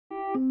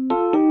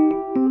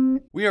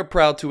We are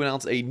proud to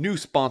announce a new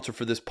sponsor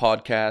for this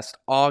podcast,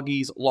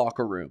 Augie's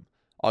Locker Room.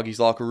 Augie's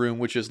Locker Room,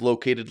 which is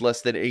located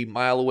less than a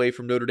mile away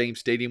from Notre Dame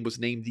Stadium, was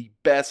named the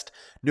best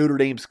Notre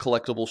Dame's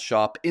collectible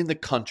shop in the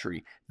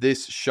country.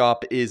 This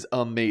shop is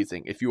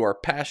amazing. If you are a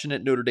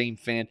passionate Notre Dame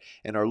fan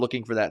and are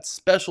looking for that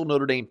special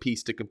Notre Dame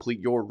piece to complete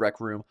your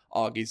rec room,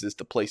 Augie's is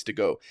the place to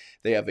go.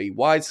 They have a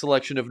wide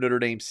selection of Notre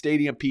Dame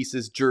stadium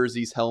pieces,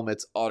 jerseys,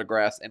 helmets,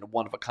 autographs, and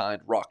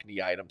one-of-a-kind Rockne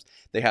items.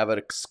 They have an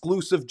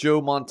exclusive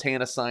Joe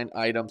Montana signed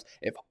items.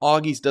 If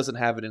Augie's doesn't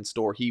have it in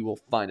store, he will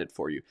find it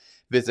for you.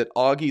 Visit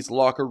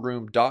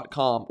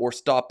augieslockerroom.com or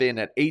stop in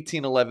at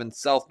 1811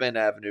 South Bend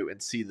Avenue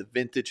and see the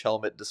vintage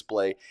helmet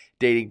display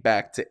dating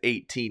back to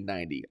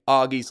 1890.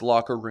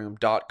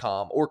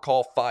 augieslockerroom.com or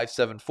call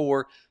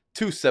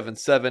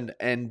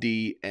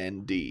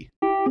 574-277-NDND.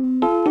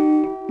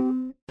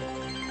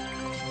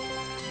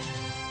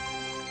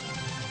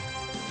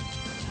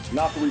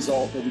 Not the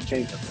result that we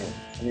came here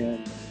for.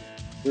 And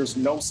there's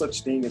no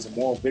such thing as a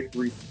moral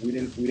victory. We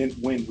didn't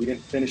win. We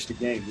didn't finish the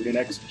game. We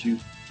didn't execute.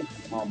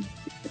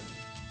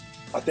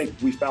 I think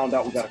we found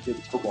out we got a good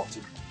football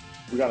team.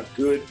 We got a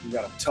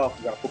tough,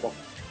 we got a football team.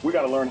 We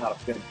got to learn how to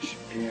finish.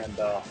 And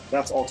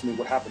that's ultimately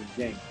what happened in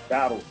the game.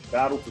 Battle for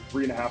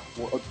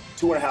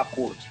 2.5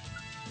 quarters.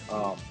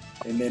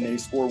 And then they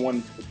score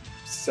one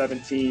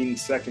 17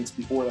 seconds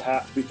before the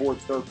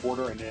third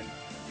quarter, and then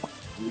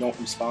we don't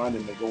respond,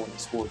 and they go and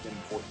score again in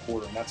the fourth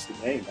quarter. And that's the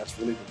game. That's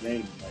really the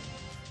game. Like,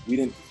 we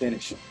didn't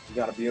finish. We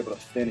got to be able to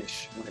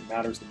finish when it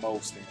matters the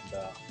most. And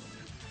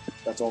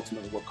that's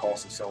ultimately what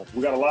cost us. So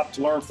we got a lot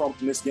to learn from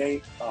this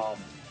game. The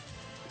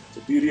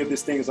beauty of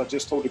this thing is I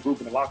just told the group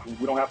in the locker room,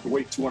 we don't have to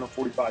wait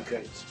 245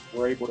 days.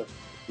 We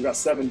got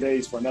 7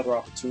 days for another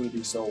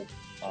opportunity, so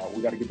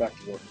we got to get back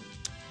to work.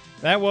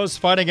 That was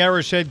Fighting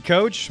Irish head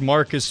coach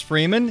Marcus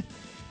Freeman.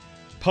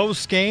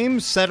 Post-game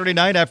Saturday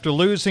night after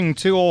losing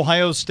to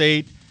Ohio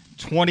State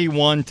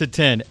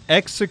 21-10.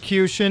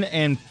 Execution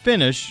and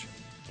finish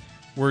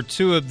were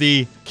two of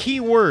the key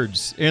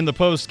words in the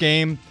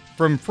post-game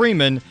from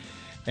Freeman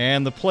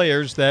and the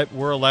players that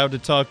were allowed to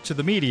talk to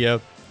the media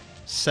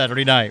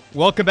Saturday night.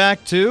 Welcome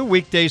back to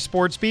Weekday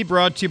Sports Beat,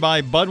 brought to you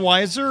by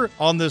Budweiser.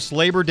 On this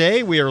Labor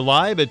Day, we are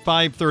live at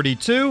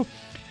 5:32.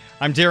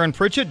 I'm Darren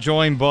Pritchett,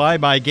 joined by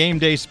my Game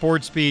Day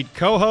Sports Beat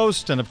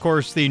co-host and, of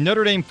course, the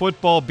Notre Dame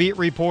football beat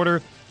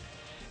reporter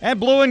at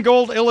Blue and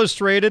Gold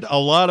Illustrated. A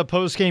lot of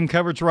post-game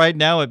coverage right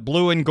now at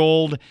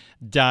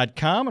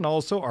blueandgold.com, and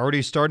also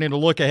already starting to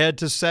look ahead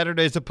to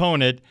Saturday's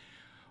opponent,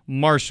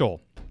 Marshall.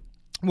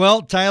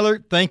 Well,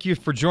 Tyler, thank you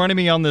for joining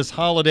me on this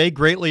holiday.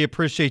 Greatly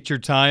appreciate your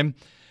time.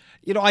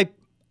 You know,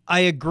 I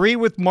agree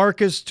with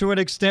Marcus to an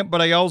extent, but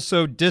I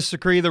also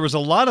disagree. There was a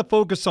lot of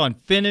focus on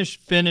finish.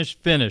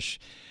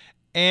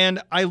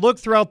 And I looked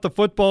throughout the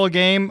football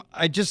game.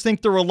 I just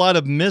think there were a lot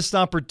of missed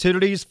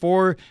opportunities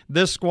for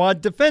this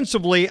squad.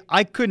 Defensively,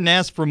 I couldn't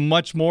ask for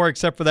much more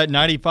except for that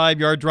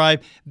 95-yard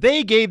drive.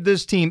 They gave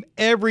this team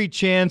every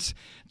chance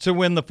to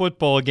win the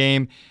football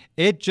game.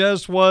 It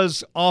just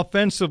was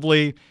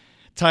offensively,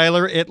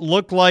 Tyler, it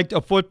looked like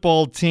a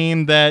football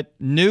team that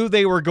knew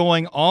they were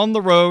going on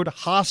the road,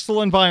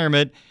 hostile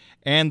environment,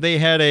 and they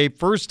had a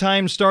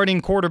first-time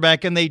starting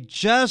quarterback, and they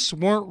just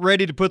weren't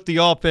ready to put the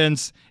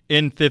offense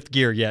in fifth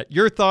gear yet.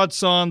 Your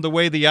thoughts on the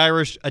way the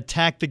Irish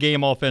attacked the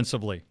game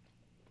offensively?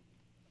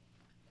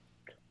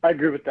 I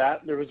agree with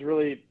that. There was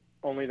really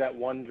only that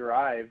one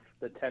drive,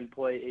 the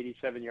 10-play,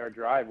 87-yard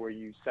drive, where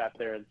you sat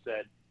there and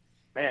said,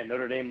 man,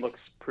 Notre Dame looks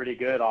pretty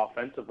good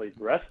offensively.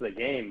 The rest of the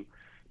game,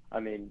 I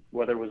mean,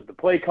 whether it was the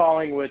play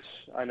calling, which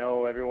I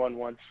know everyone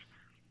wants,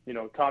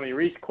 Tommy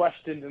Rees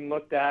questioned and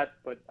looked at,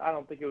 but I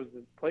don't think it was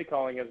the play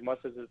calling as much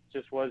as it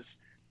just was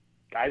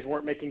guys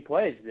weren't making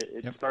plays.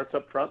 It starts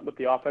up front with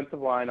the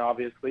offensive line,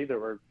 obviously. There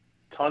were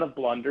a ton of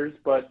blunders,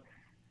 but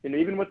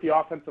even with the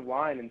offensive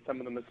line and some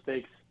of the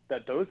mistakes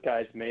that those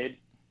guys made,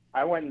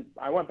 I went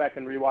back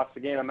and rewatched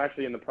the game. I'm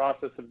actually in the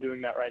process of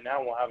doing that right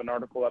now. We'll have an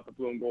article up at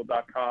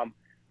blueandgold.com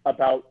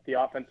about the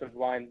offensive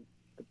line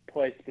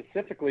play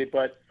specifically,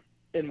 but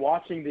in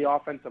watching the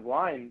offensive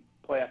line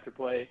play after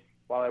play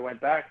while I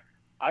went back,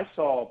 I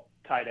saw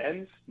tight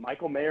ends,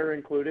 Michael Mayer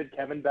included,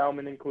 Kevin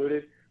Bauman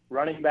included,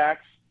 running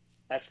backs,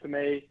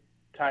 Estime,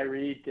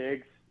 Tyree,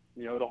 Diggs,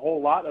 the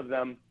whole lot of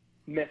them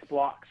miss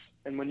blocks.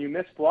 And when you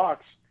miss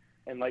blocks,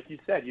 and like you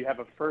said, you have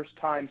a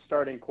first-time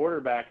starting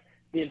quarterback,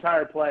 the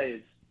entire play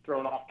is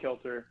thrown off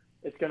kilter.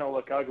 It's going to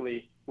look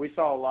ugly. We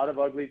saw a lot of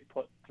ugly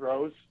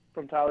throws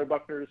from Tyler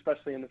Buchner,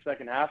 especially in the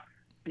second half,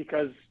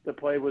 because the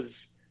play was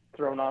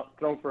thrown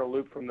for a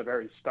loop from the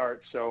very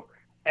start. So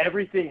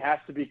everything has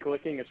to be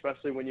clicking,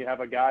 especially when you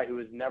have a guy who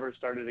has never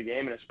started a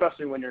game, and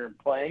especially when you're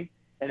playing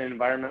in an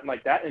environment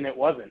like that, and it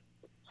wasn't.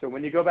 So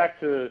when you go back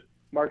to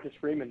Marcus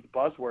Freeman's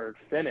buzzword,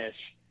 finish,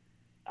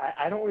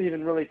 I don't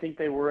even really think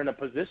they were in a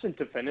position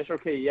to finish.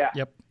 Okay, yeah,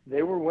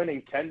 They were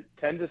winning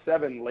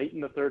 10-7 late in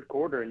the third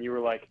quarter, and you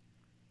were like,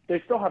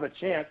 they still have a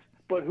chance.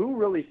 But who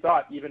really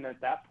thought, even at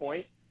that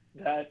point,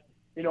 that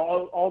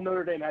all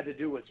Notre Dame had to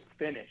do was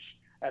finish?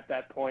 at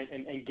that point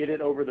and get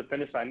it over the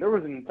finish line. There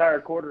was an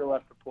entire quarter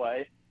left to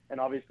play, and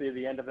obviously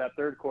the end of that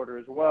third quarter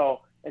as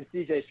well, and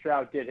C.J.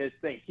 Stroud did his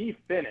thing. He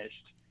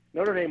finished.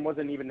 Notre Dame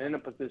wasn't even in a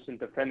position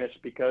to finish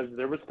because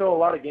there was still a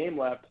lot of game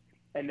left,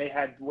 and they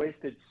had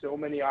wasted so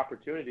many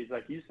opportunities,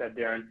 like you said,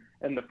 Darren,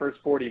 in the first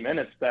 40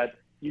 minutes that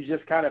you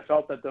just kind of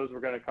felt that those were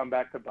going to come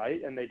back to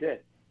bite, and they did.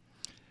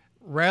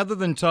 Rather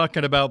than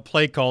talking about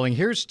play calling,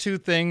 here's two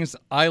things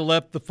I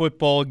left the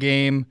football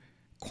game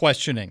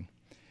questioning.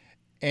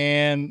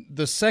 And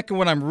the second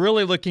one, I'm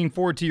really looking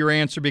forward to your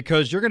answer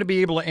because you're going to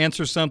be able to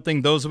answer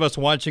something those of us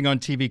watching on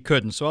TV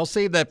couldn't. So I'll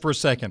save that for a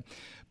second.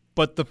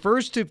 But the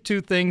first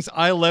two things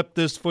I left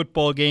this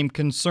football game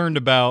concerned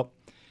about,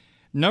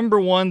 number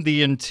one,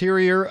 the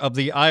interior of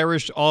the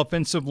Irish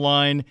offensive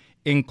line,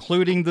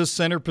 including the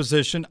center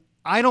position.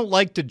 I don't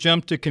like to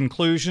jump to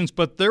conclusions,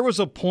 but there was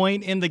a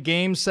point in the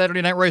game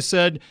Saturday night where I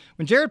said,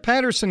 when Jaret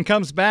Patterson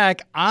comes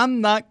back,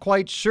 I'm not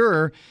quite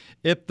sure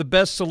if the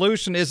best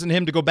solution isn't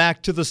him to go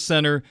back to the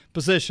center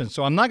position.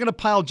 So I'm not going to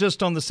pile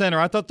just on the center.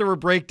 I thought there were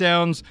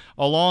breakdowns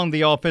along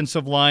the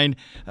offensive line.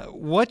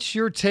 What's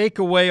your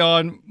takeaway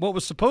on what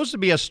was supposed to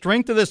be a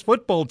strength of this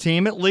football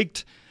team? It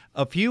leaked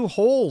a few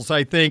holes,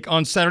 I think,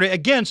 on Saturday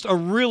against a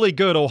really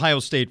good Ohio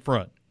State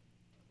front.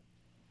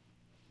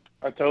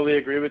 I totally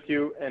agree with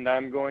you, and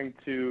I'm going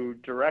to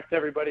direct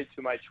everybody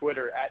to my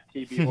Twitter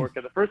 @TBHorka.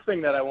 The first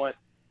thing that I want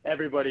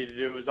everybody to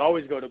do is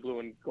always go to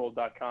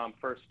blueandgold.com,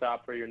 first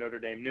stop for your Notre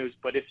Dame news.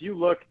 But if you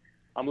look,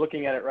 I'm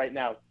looking at it right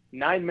now.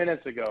 9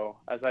 minutes ago,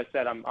 as I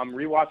said, I'm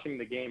rewatching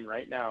the game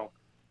right now.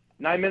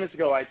 9 minutes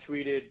ago, I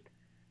tweeted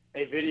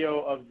a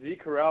video of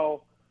Zeke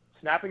Correll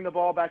snapping the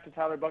ball back to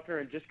Tyler Buchner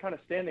and just kind of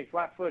standing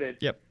flat-footed.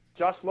 Yep.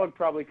 Josh Lugg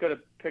probably could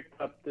have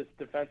picked up this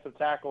defensive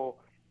tackle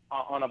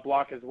on a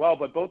block as well.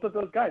 But both of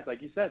those guys,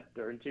 like you said,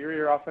 they're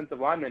interior offensive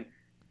linemen.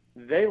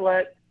 They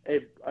let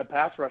a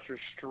pass rusher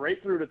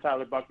straight through to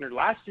Tyler Buchner.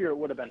 Last year it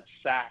would have been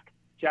a sack.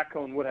 Jack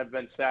Cohn would have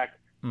been sacked.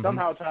 Mm-hmm.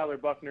 Somehow Tyler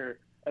Buchner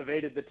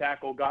evaded the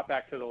tackle, got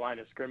back to the line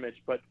of scrimmage.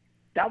 But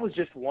that was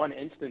just one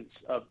instance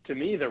of, to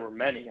me, there were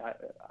many.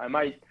 I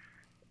might,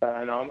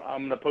 and I'm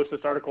going to post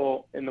this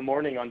article in the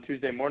morning on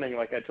Tuesday morning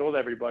like I told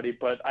everybody,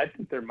 but I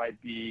think there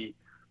might be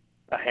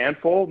a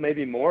handful,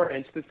 maybe more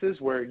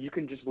instances where you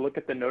can just look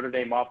at the Notre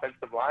Dame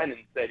offensive line and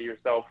say to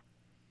yourself,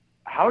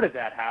 how did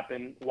that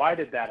happen? Why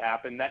did that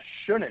happen? That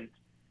shouldn't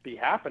be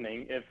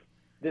happening if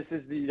this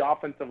is the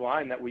offensive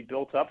line that we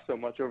built up so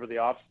much over the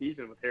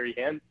offseason with Harry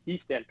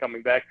Hiestand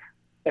coming back.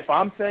 If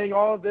I'm saying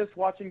all of this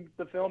watching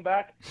the film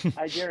back,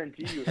 I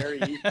guarantee you Harry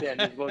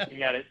Hiestand is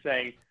looking at it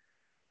saying,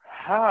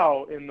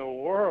 how in the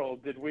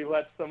world did we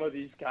let some of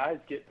these guys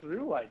get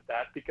through like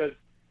that? Because,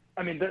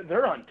 I mean,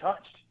 they're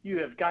untouched. You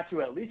have got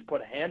to at least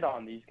put a hand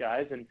on these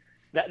guys, and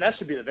that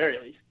should be the very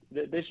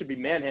least. They should be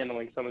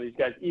manhandling some of these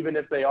guys, even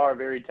if they are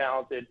very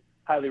talented,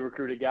 highly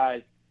recruited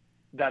guys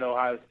that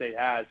Ohio State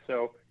has.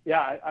 So,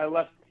 yeah, I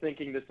left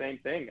thinking the same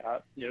thing.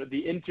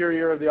 The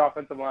interior of the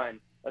offensive line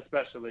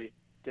especially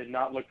did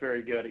not look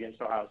very good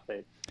against Ohio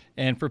State.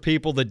 And for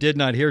people that did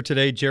not hear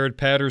today, Jaret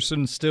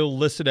Patterson still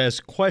listed as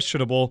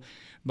questionable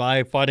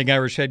by Fighting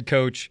Irish head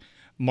coach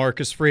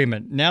Marcus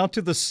Freeman. Now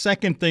to the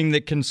second thing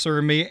that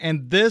concerned me,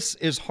 and this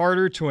is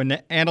harder to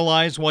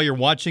analyze while you're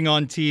watching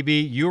on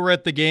TV. You were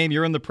at the game.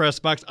 You're in the press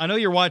box. I know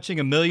you're watching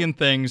a million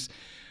things,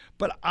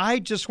 but I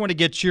just want to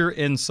get your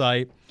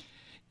insight.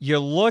 You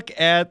look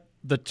at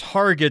the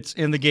targets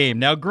in the game.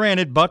 Now,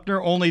 granted,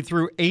 Buchner only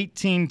threw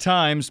 18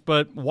 times,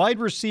 but wide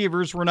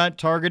receivers were not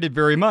targeted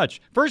very much.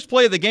 First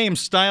play of the game,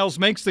 Styles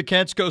makes the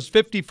catch, goes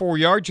 54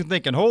 yards. You're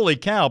thinking, holy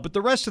cow. But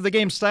the rest of the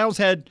game, Styles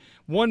had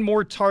one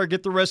more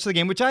target the rest of the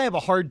game, which I have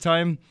a hard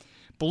time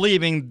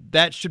believing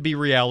that should be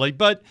reality.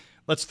 But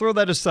let's throw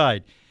that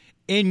aside.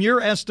 In your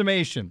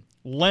estimation,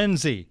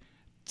 Lenzy,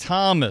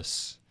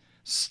 Thomas,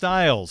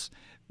 Styles,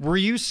 were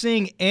you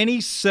seeing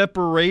any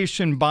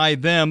separation by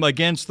them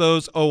against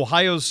those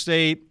Ohio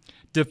State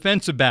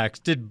defensive backs?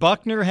 Did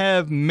Buchner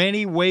have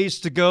many ways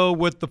to go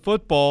with the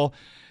football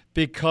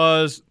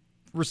because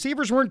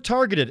receivers weren't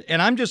targeted?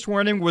 And I'm just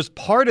wondering, was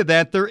part of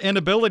that their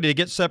inability to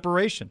get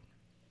separation?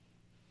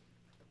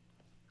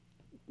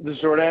 The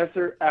short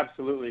answer,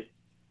 absolutely.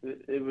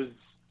 It was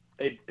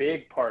a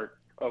big part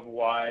of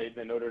why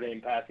the Notre Dame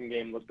passing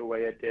game looked the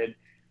way it did.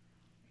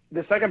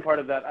 The second part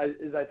of that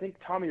is I think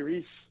Tommy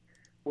Rees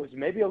was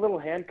maybe a little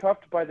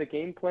handcuffed by the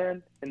game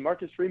plan. And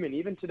Marcus Freeman,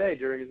 even today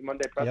during his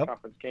Monday press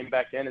conference, came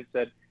back in and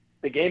said,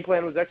 the game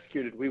plan was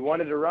executed. We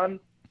wanted to run.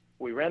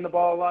 We ran the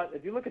ball a lot.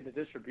 If you look at the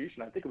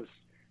distribution, I think it was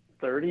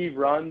 30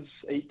 runs,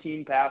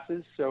 18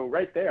 passes. So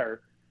right there,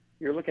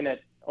 you're looking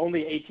at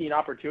only 18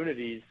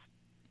 opportunities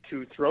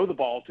to throw the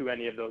ball to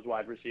any of those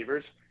wide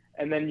receivers.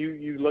 And then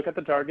you look at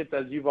the targets,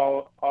 as you've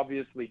all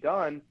obviously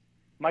done.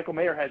 Michael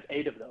Mayer has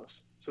 8 of those.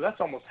 So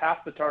that's almost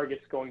half the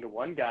targets going to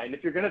one guy. And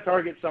if you're going to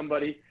target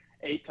somebody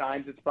 8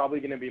 times, it's probably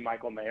going to be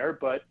Michael Mayer.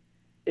 But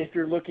if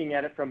you're looking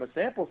at it from a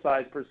sample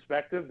size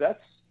perspective,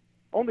 that's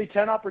only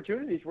 10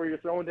 opportunities where you're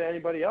throwing to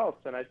anybody else.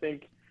 And I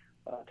think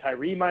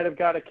Tyree might have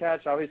got a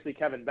catch. Obviously,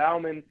 Kevin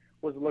Bauman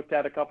was looked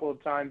at a couple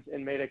of times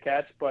and made a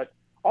catch. But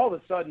all of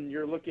a sudden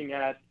you're looking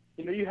at,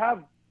 you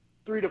have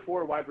 3 to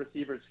 4 wide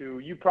receivers who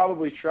you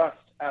probably trust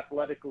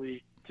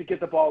athletically to get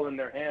the ball in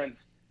their hands,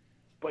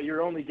 but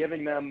you're only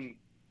giving them,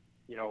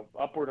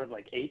 upward of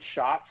like 8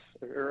 shots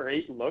or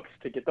 8 looks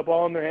to get the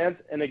ball in their hands.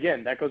 And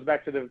again, that goes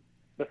back to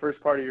the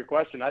first part of your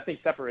question. I think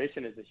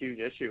separation is a huge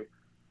issue.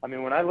 I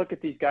mean, when I look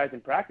at these guys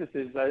in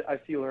practices, I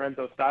see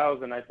Lorenzo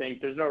Styles, and I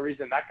think there's no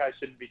reason that guy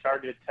shouldn't be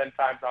targeted 10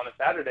 times on a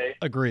Saturday.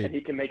 Agreed. And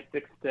he can make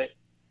 6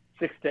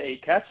 to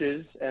 8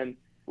 catches, and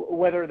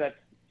whether that's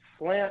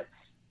slants,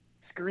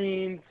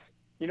 screens,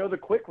 the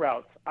quick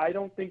routes, I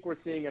don't think we're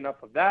seeing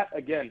enough of that.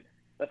 Again,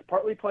 that's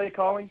partly play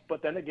calling,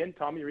 but then again,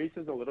 Tommy Rees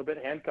is a little bit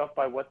handcuffed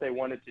by what they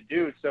wanted to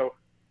do. So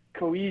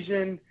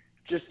cohesion,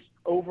 just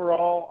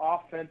overall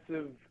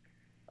offensive,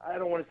 I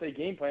don't want to say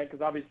game plan,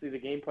 because obviously the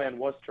game plan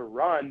was to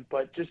run,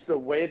 but just the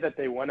way that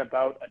they went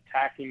about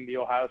attacking the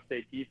Ohio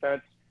State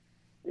defense,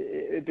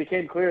 it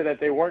became clear that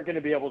they weren't going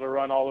to be able to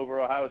run all over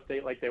Ohio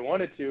State like they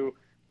wanted to,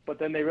 but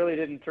then they really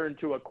didn't turn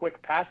to a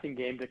quick passing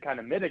game to kind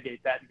of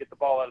mitigate that and get the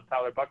ball out of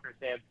Tyler Buchner's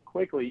hands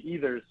quickly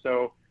either.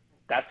 So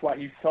that's why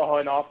you saw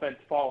an offense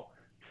fall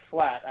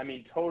flat,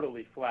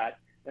 totally flat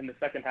in the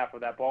second half of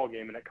that ball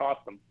game, and it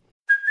cost them.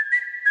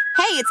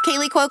 Hey, it's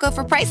Kaylee Cuoco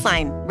for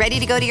Priceline. Ready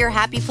to go to your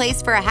happy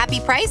place for a happy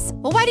price?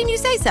 Well, why didn't you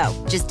say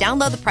so? Just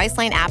download the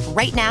Priceline app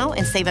right now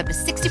and save up to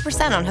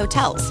 60% on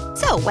hotels.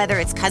 So whether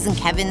it's Cousin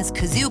Kevin's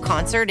Kazoo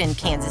Concert in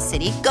Kansas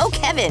City, go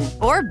Kevin,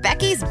 or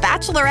Becky's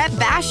Bachelorette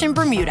Bash in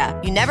Bermuda,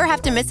 you never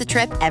have to miss a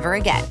trip ever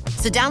again.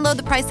 So download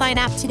the Priceline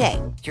app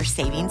today. Your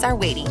savings are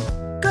waiting.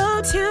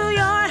 Go to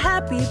your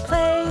happy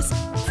place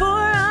for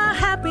a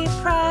happy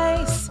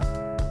price.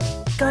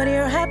 Go to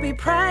your happy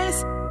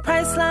price,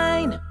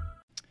 Priceline.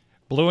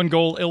 Blue and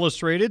Gold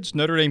Illustrated's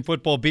Notre Dame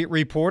football beat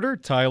reporter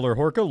Tyler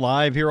Horka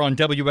live here on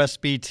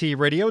WSBT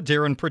Radio.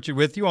 Darren Pritchett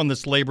with you on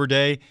this Labor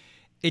Day.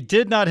 It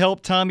did not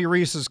help Tommy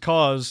Rees's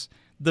cause,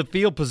 the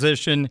field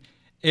position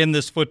in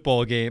this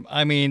football game.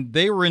 I mean,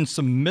 they were in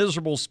some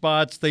miserable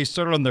spots. They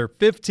started on their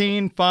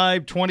 15,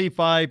 5,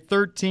 25,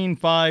 13,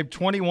 5,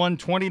 21,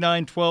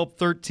 29, 12,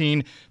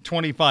 13,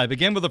 25.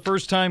 Again, with a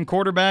first-time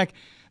quarterback,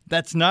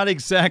 that's not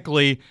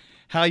exactly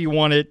how you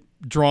want it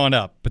drawn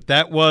up. But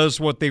that was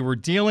what they were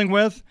dealing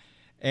with.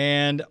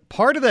 And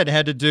part of that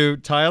had to do,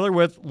 Tyler,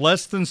 with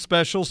less than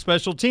special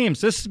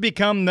teams. This has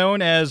become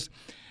known as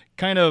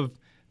kind of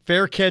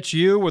fair catch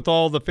you with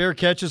all the fair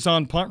catches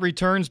on punt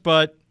returns.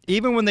 But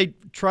even when they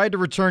tried to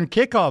return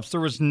kickoffs,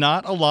 there was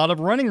not a lot of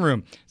running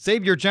room.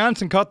 Xavier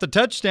Johnson caught the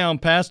touchdown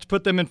pass to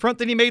put them in front.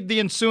 Then he made the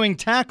ensuing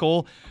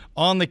tackle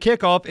on the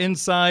kickoff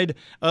inside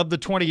of the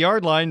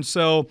 20-yard line.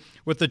 So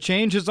with the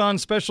changes on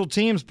special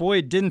teams, boy,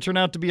 it didn't turn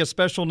out to be a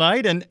special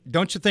night. And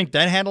don't you think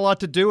that had a lot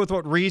to do with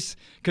what Rees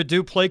could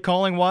do play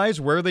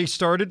calling-wise, where they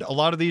started a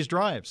lot of these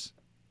drives?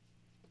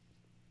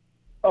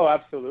 Oh,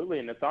 absolutely.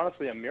 And it's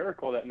honestly a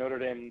miracle that Notre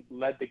Dame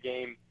led the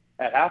game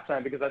at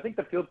halftime, because I think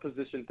the field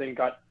position thing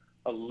got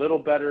a little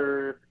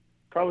better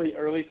probably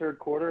early third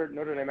quarter.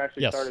 Notre Dame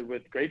actually started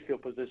with great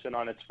field position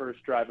on its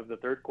first drive of the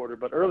third quarter.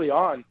 But early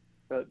on,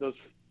 those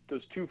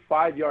 2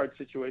 5-yard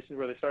situations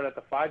where they started at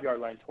the 5-yard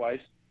line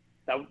twice,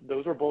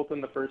 those were both in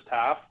the first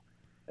half.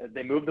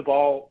 They moved the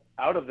ball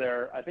out of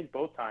there, I think,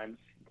 both times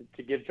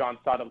to give John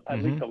Stott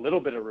at least a little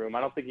bit of room.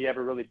 I don't think he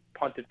ever really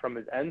punted from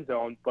his end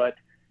zone. But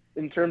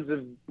in terms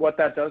of what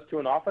that does to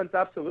an offense,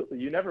 absolutely.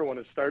 You never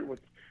want to start with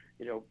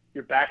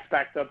your back's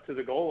backed up to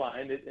the goal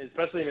line,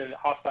 especially in a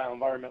hostile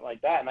environment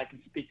like that. And I can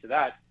speak to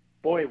that.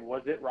 Boy,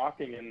 was it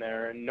rocking in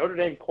there. And Notre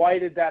Dame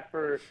quieted that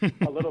for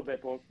a little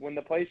bit. But when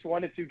the place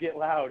wanted to get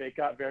loud, it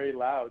got very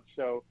loud.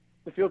 So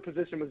the field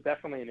position was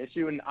definitely an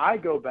issue. And I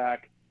go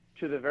back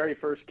to the very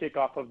first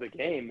kickoff of the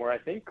game where I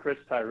think Chris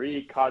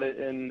Tyree caught it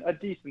in a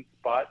decent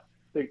spot.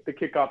 The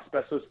kickoff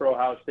specialist for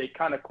Ohio State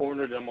kind of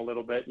cornered him a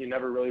little bit. You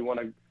never really want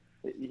to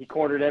 – he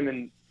cornered him,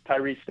 and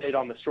Tyree stayed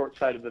on the short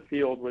side of the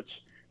field, which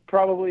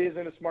probably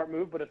isn't a smart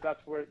move. But if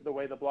that's the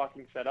way the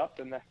blocking's set up,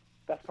 then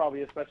that's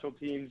probably a special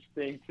teams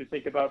thing to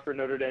think about for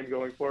Notre Dame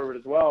going forward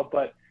as well.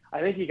 But I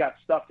think he got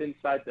stuffed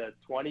inside the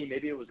 20.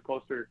 Maybe it was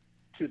closer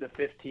to the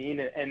 15.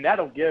 And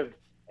that'll give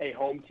a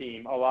home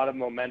team a lot of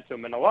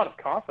momentum and a lot of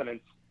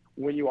confidence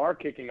when you are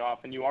kicking off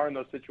and you are in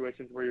those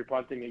situations where you're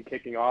punting and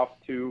kicking off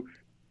to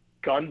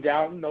gun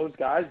down those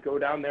guys, go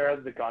down there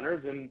as the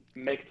gunners and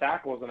make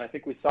tackles. And I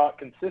think we saw it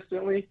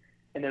consistently,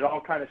 and it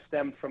all kind of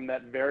stemmed from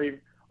that very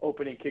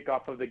opening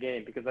kickoff of the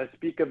game, because I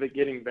speak of it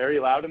getting very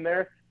loud in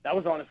there. That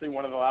was honestly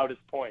one of the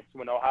loudest points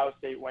when Ohio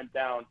State went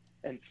down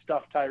and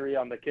stuffed Tyree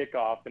on the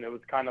kickoff. And it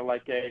was kind of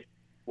like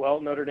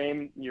Notre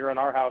Dame, you're in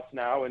our house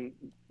now, and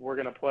we're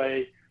going to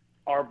play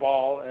our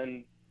ball.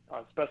 And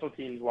special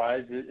teams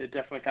wise, it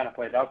definitely kind of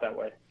played out that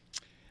way.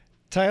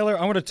 Tyler,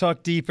 I want to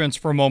talk defense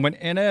for a moment.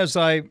 And as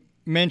I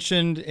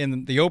mentioned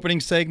in the opening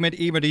segment,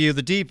 even to you,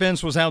 the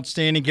defense was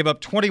outstanding, give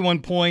up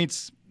 21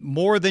 points,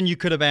 more than you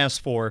could have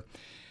asked for.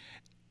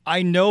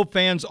 I know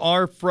fans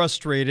are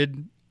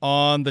frustrated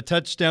on the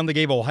touchdown that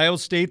gave Ohio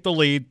State the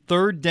lead,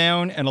 3rd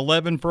down and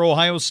 11 for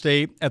Ohio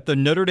State at the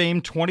Notre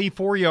Dame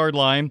 24-yard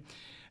line.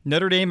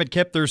 Notre Dame had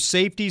kept their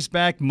safeties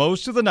back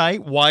most of the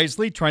night,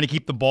 wisely trying to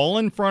keep the ball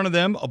in front of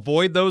them,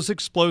 avoid those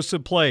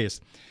explosive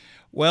plays.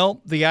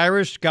 Well, the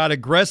Irish got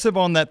aggressive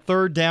on that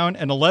 3rd down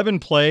and 11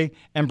 play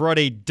and brought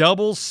a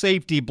double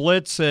safety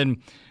blitz.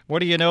 And what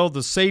do you know?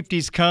 The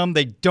safeties come.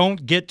 They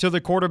don't get to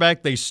the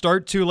quarterback. They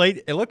start too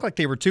late. It looked like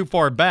they were too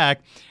far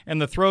back,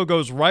 and the throw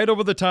goes right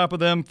over the top of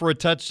them for a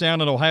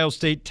touchdown, and Ohio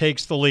State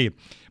takes the lead.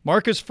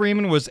 Marcus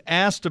Freeman was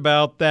asked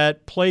about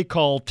that play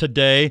call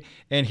today,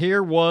 and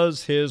here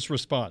was his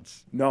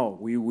response. No,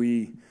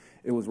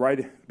 it was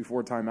right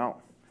before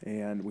timeout,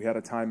 and we had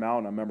a timeout,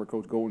 and I remember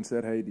Coach Golden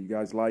said, hey, do you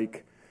guys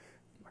like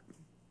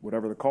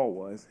whatever the call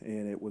was?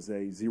 And it was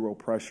a zero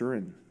pressure,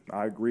 and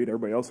I agreed,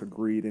 everybody else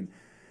agreed, and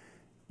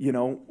you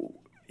know,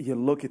 you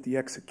look at the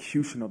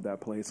execution of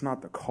that play. It's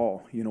not the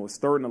call. You know, it's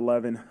 3rd and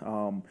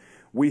 11.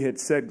 We had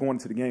said going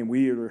into the game,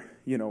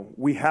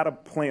 we had a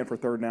plan for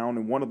 3rd down,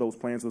 and one of those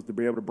plans was to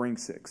be able to bring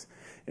 6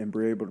 and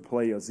be able to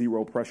play a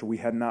zero pressure. We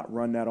had not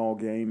run that all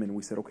game, and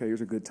we said, okay, here's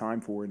a good time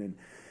for it. And,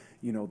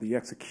 you know, the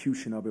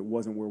execution of it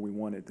wasn't where we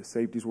wanted. The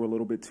safeties were a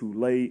little bit too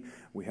late.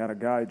 We had a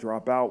guy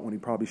drop out when he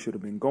probably should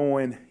have been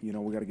going. You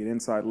know, we got to get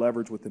inside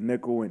leverage with the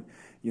nickel, and,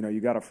 you know,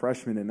 you got a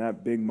freshman in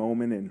that big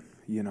moment. And,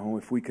 you know,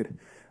 if we could,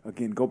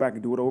 again, go back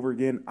and do it over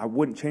again, I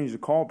wouldn't change the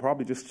call,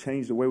 probably just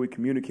change the way we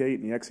communicate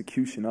and the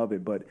execution of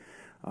it. But,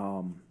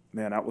 man,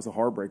 that was a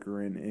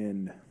heartbreaker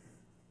and,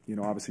 you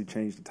know, obviously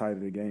changed the tide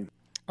of the game.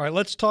 All right,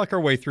 let's talk our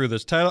way through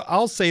this. Tyler,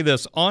 I'll say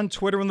this. On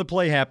Twitter when the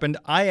play happened,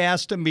 I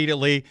asked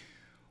immediately,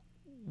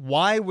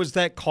 why was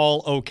that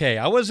call okay?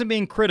 I wasn't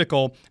being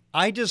critical.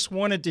 I just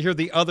wanted to hear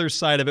the other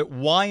side of it.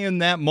 Why in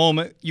that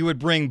moment you would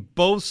bring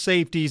both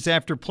safeties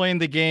after playing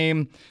the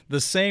game the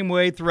same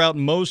way throughout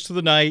most of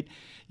the night.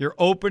 You're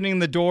opening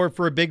the door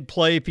for a big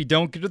play if you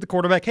don't get to the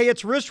quarterback. Hey,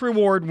 it's risk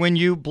reward when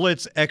you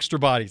blitz extra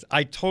bodies.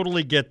 I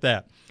totally get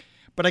that.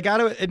 But I got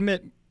to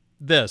admit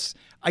this.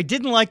 I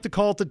didn't like the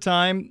call at the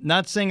time.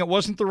 Not saying it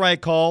wasn't the right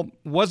call.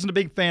 Wasn't a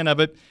big fan of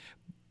it.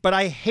 But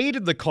I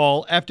hated the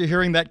call after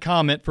hearing that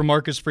comment from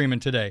Marcus Freeman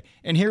today.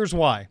 And here's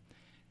why.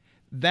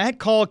 That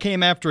call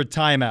came after a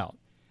timeout.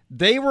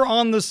 They were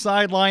on the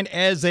sideline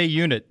as a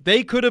unit.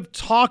 They could have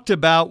talked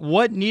about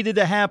what needed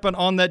to happen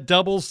on that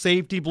double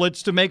safety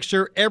blitz to make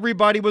sure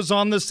everybody was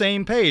on the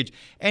same page.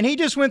 And he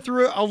just went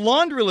through a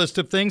laundry list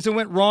of things that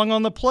went wrong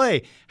on the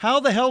play.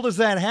 How the hell does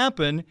that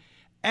happen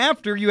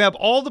after you have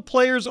all the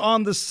players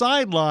on the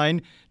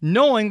sideline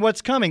knowing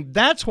what's coming?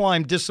 That's why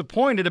I'm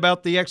disappointed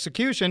about the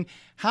execution.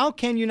 How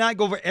can you not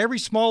go over every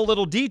small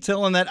little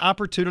detail in that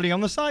opportunity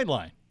on the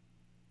sideline?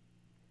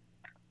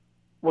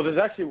 Well, there's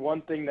actually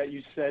one thing that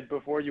you said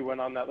before you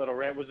went on that little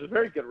rant, which was a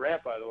very good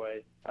rant, by the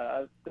way.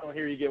 I don't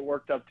hear you get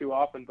worked up too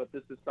often, but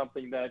this is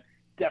something that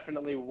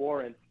definitely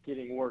warrants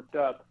getting worked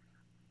up.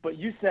 But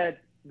you said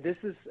this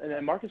is,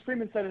 and Marcus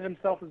Freeman said it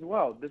himself as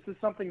well, this is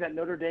something that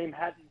Notre Dame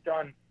hadn't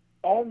done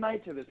all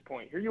night to this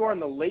point. Here you are in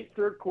the late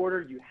 3rd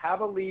quarter. You have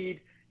a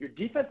lead. Your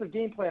defensive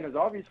game plan has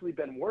obviously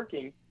been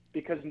working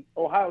because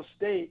Ohio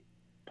State,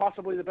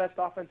 possibly the best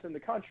offense in the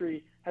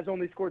country, has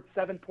only scored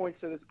 7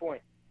 points to this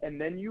point. And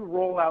then you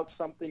roll out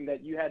something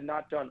that you had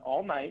not done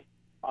all night.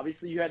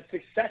 Obviously, you had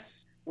success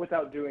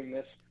without doing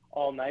this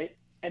all night,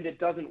 and it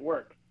doesn't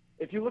work.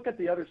 If you look at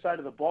the other side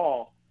of the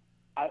ball,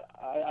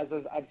 as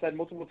I've said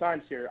multiple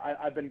times here,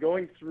 I've been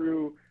going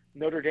through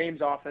Notre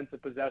Dame's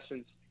offensive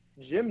possessions.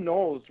 Jim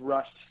Knowles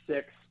rushed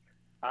 6.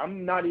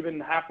 I'm not even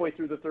halfway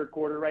through the 3rd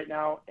quarter right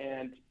now,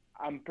 and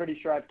I'm pretty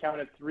sure I've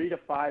counted 3 to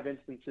 5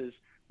 instances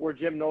where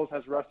Jim Knowles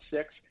has rushed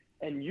 6.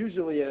 And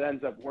usually it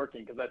ends up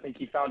working because I think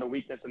he found a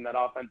weakness in that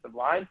offensive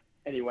line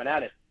and he went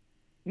at it.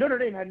 Notre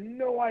Dame had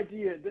no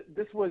idea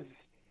this was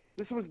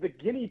the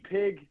guinea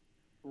pig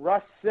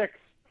rush 6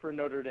 for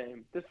Notre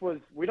Dame.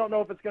 We don't know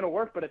if it's going to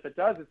work, but if it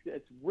does,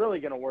 it's really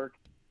going to work.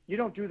 You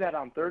don't do that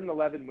on 3rd and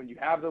 11 when you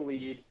have the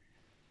lead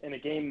in a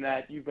game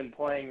that you've been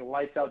playing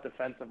lights out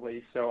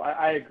defensively. So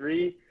I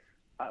agree.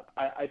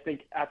 I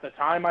think at the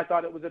time I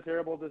thought it was a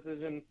terrible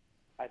decision.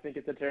 I think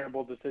it's a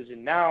terrible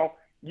decision now.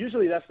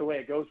 Usually that's the way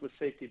it goes with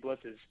safety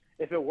blitzes.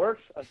 If it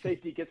works, a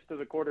safety gets to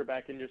the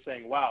quarterback and you're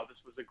saying, wow, this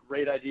was a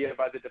great idea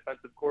by the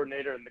defensive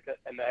coordinator and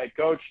the head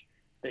coach.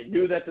 They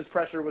knew that this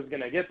pressure was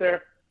going to get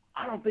there.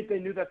 I don't think they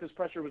knew that this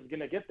pressure was going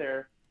to get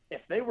there.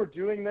 If they were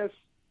doing this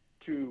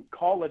to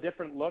call a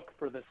different look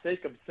for the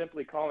sake of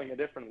simply calling a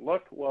different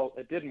look, well,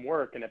 it didn't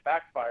work and it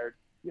backfired.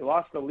 You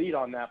lost the lead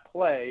on that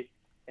play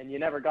and you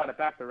never got it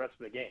back the rest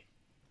of the game.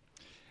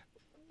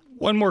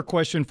 One more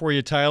question for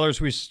you, Tyler,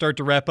 as we start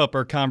to wrap up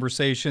our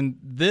conversation.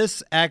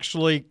 This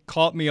actually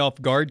caught me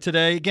off guard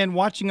today. Again,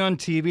 watching on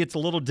TV, it's a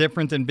little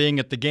different than being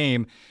at the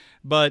game.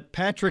 But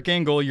Patrick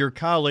Engel, your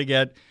colleague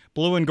at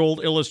Blue and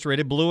Gold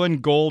Illustrated,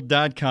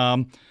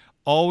 blueandgold.com,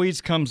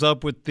 always comes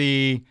up with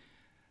the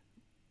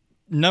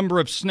number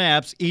of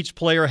snaps each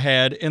player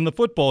had in the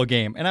football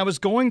game. And I was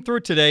going through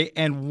it today,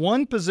 and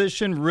one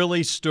position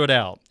really stood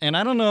out. And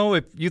I don't know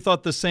if you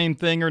thought the same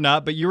thing or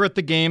not, but you're at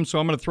the game, so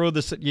I'm going to throw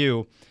this at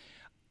you.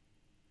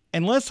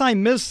 Unless I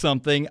missed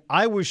something,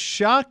 I was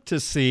shocked to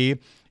see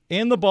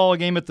in the ball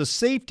game at the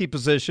safety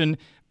position,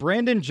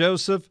 Brandon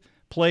Joseph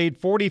played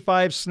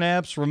 45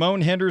 snaps,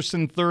 Ramon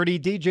Henderson 30,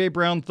 DJ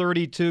Brown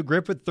 32,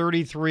 Griffith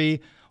 33,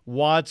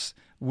 Watts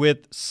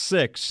with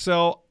 6.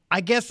 So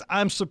I guess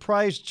I'm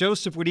surprised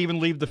Joseph would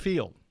even leave the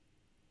field.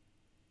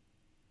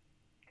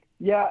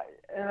 Yeah,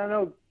 and I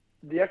know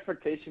the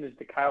expectation is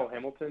the Kyle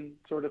Hamilton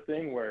sort of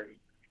thing where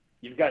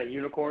you've got a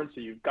unicorn, so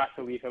you've got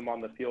to leave him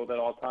on the field at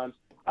all times.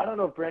 I don't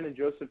know if Brandon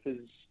Joseph is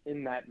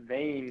in that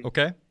vein.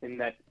 Okay. In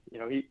that,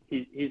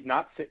 he's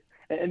not sick.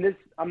 And this,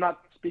 I'm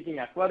not speaking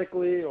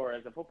athletically or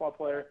as a football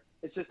player.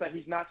 It's just that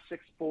he's not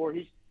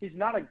 6'4". He's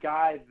not a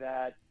guy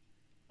that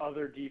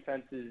other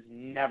defenses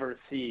never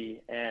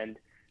see, and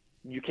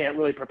you can't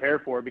really prepare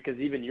for because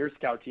even your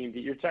scout team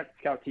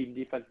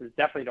defenses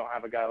definitely don't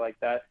have a guy like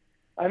that.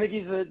 I think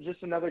he's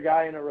just another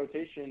guy in a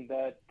rotation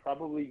that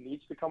probably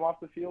needs to come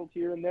off the field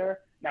here and there.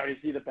 Now, is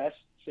he the best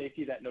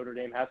safety that Notre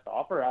Dame has to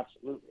offer?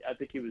 Absolutely. I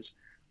think he was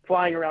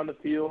flying around the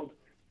field,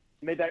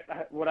 made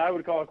that what I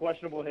would call a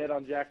questionable hit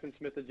on Jackson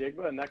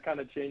Smith-Njigba, and that kind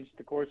of changed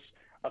the course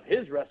of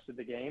his rest of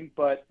the game.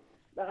 But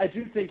I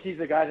do think he's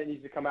a guy that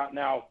needs to come out.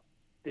 Now,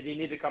 did he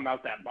need to come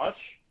out that much?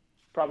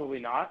 Probably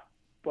not.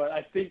 But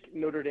I think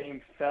Notre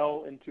Dame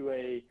fell into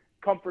a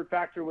comfort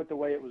factor with the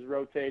way it was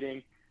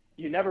rotating.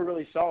 You never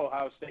really saw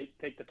Ohio State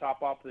take the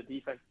top off of the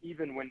defense,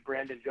 even when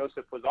Brandon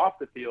Joseph was off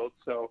the field.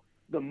 So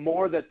the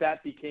more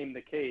that became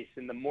the case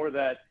and the more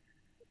that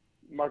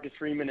Marcus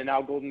Freeman and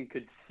Al Golden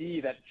could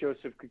see that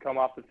Joseph could come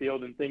off the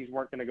field and things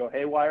weren't going to go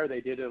haywire, they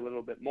did it a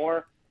little bit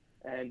more.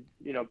 And,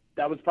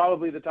 that was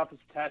probably the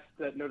toughest test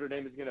that Notre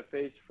Dame is going to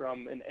face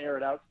from an air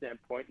it out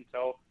standpoint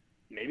until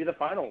maybe the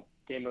final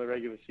game of the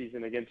regular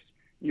season against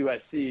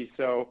USC.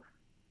 So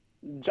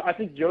I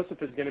think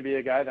Joseph is going to be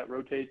a guy that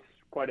rotates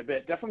quite a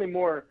bit, definitely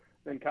more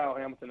than Kyle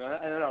Hamilton. And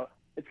I don't know,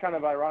 it's kind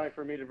of ironic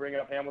for me to bring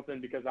up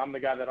Hamilton because I'm the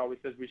guy that always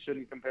says we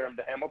shouldn't compare him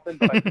to Hamilton,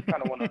 but I just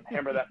kind of want to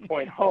hammer that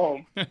point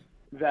home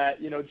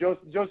that,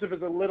 Joseph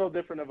is a little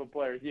different of a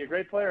player. Is he a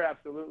great player?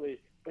 Absolutely,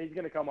 but he's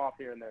going to come off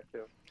here and there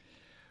too.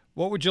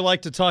 What would you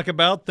like to talk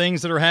about,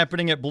 things that are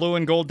happening at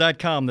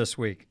blueandgold.com this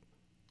week?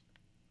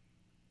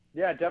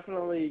 Yeah,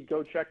 definitely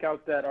go check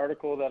out that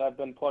article that I've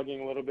been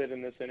plugging a little bit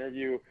in this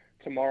interview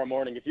tomorrow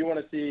morning. If you want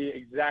to see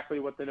exactly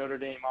what the Notre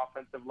Dame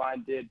offensive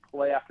line did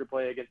play after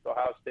play against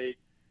Ohio State,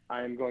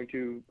 I am going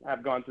to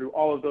have gone through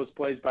all of those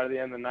plays by the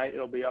end of the night.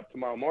 It'll be up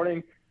tomorrow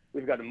morning.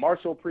 We've got a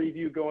Marshall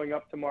preview going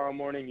up tomorrow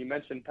morning. You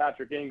mentioned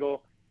Patrick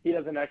Engel. He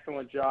does an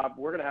excellent job.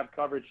 We're going to have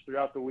coverage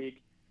throughout the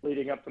week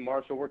leading up to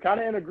Marshall. We're kind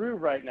of in a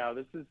groove right now.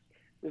 This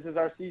is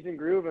our season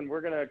groove, and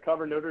we're going to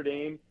cover Notre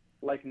Dame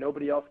like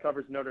nobody else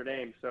covers Notre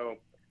Dame. So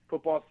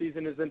football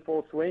season is in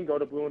full swing. Go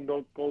to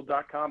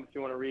blueandgold.com if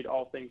you want to read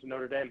all things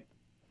Notre Dame.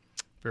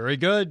 Very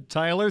good.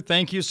 Tyler,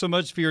 thank you so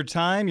much for your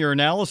time, your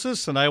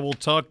analysis, and I will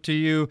talk to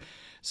you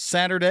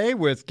Saturday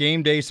with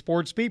Game Day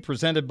Sports Beat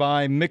presented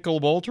by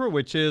Michelob Ultra,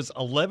 which is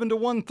 11 to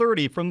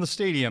 1:30 from the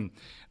stadium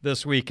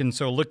this week. And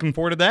so looking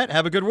forward to that.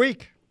 Have a good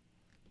week.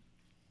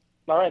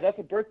 All right, that's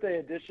a birthday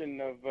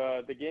edition of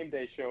the Game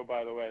Day show,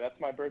 by the way. That's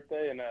my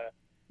birthday, and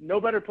no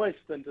better place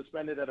than to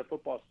spend it at a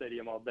football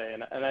stadium all day,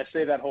 and I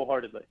say that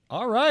wholeheartedly.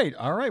 All right.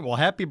 Well,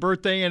 happy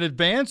birthday in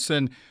advance,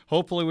 and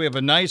hopefully we have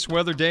a nice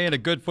weather day and a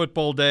good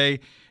football day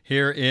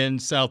here in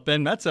South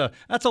Bend. That's a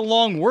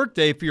long work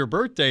day for your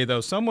birthday,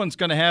 though. Someone's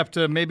going to have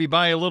to maybe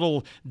buy a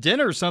little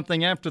dinner or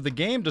something after the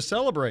game to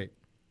celebrate.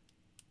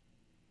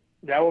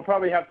 Yeah, we'll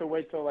probably have to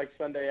wait till like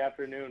Sunday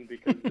afternoon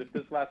because if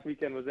this last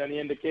weekend was any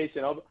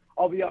indication,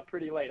 I'll be up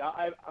pretty late.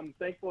 I'm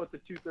thankful it's a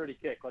 2:30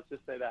 kick. Let's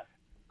just say that.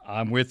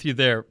 I'm with you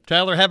there.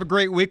 Tyler, have a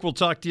great week. We'll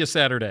talk to you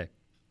Saturday.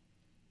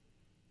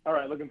 All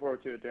right, looking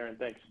forward to it, Darren.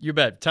 Thanks. You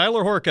bet.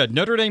 Tyler Horka,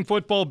 Notre Dame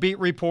football beat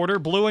reporter,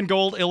 Blue and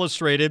Gold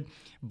Illustrated,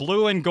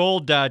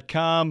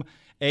 blueandgold.com.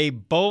 A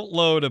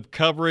boatload of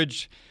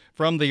coverage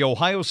from the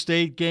Ohio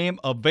State game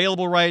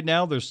available right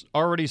now. They're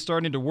already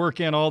starting to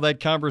work in all that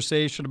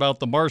conversation about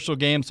the Marshall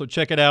game, so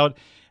check it out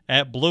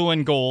at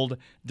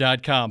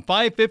blueandgold.com.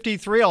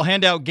 5:53, I'll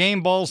hand out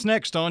game balls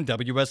next on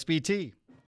WSBT.